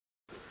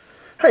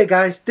Hey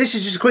guys, this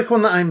is just a quick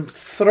one that I'm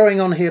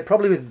throwing on here,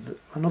 probably with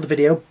another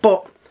video,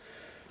 but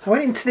I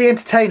went into the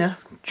Entertainer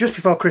just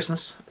before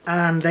Christmas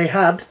and they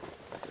had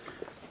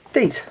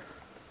these.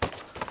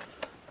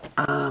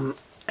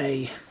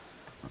 A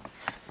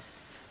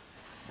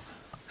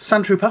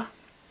Sand Trooper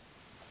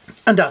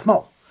and Darth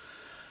Maul.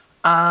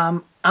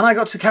 And I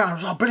got to the counter, I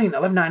was, oh brilliant,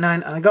 $11.99,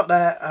 and I got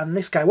there and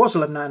this guy was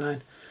 $11.99,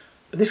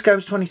 but this guy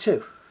was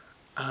 $22.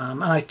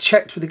 And I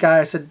checked with the guy,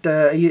 I said,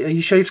 are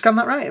you sure you've scanned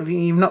that right?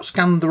 You've not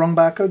scanned the wrong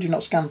barcode? You've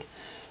not scanned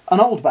an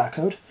old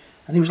barcode?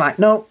 And he was like,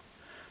 no,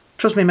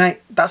 trust me mate,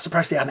 that's the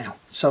price they are now.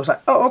 So I was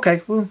like, oh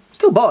okay, well,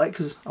 still bought it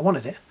because I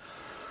wanted it.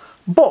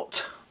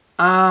 But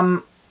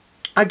I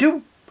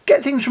do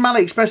get things from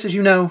AliExpress, as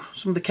you know,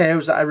 some of the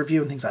KOs that I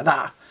review and things like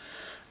that.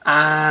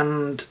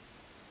 And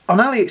on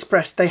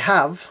AliExpress they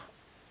have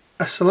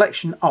a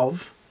selection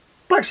of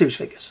Black Series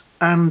figures,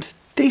 and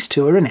these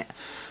two are in it.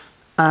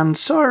 And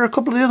so are a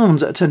couple of the other ones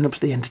that are turned up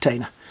at the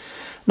Entertainer.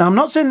 Now, I'm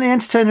not saying the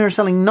Entertainer are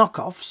selling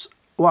knockoffs.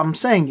 What I'm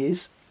saying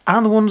is,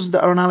 are the ones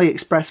that are on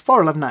AliExpress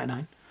for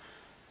 $11.99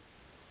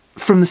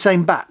 from the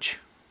same batch?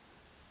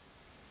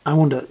 I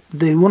wonder.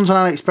 The ones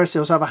on AliExpress, they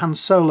also have a Han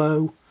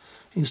Solo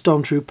in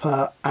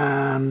Stormtrooper,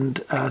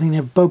 and I think they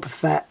have Boba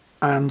Fett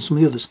and some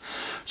of the others.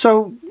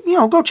 So, you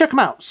know, go check them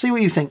out. See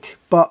what you think.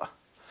 But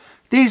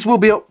these will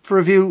be up for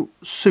review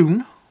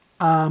soon.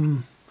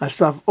 I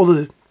still have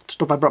other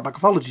stuff I brought back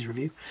off Holidays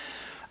review.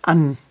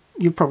 And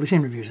you've probably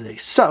seen reviews of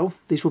these, so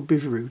these will be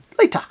reviewed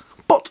later.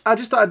 But I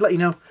just thought I'd let you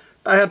know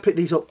I had picked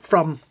these up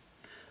from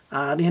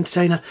the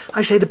Entertainer.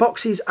 I say the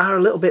boxes are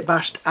a little bit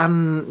bashed,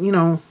 and you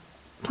know,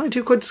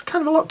 22 quid's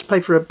kind of a lot to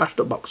pay for a bashed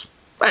up box.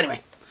 But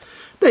anyway,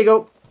 there you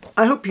go.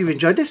 I hope you've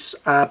enjoyed this.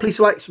 Please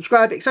like,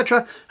 subscribe,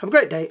 etc. Have a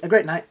great day, a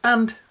great night,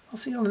 and I'll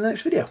see you on in the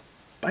next video.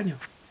 Bye now.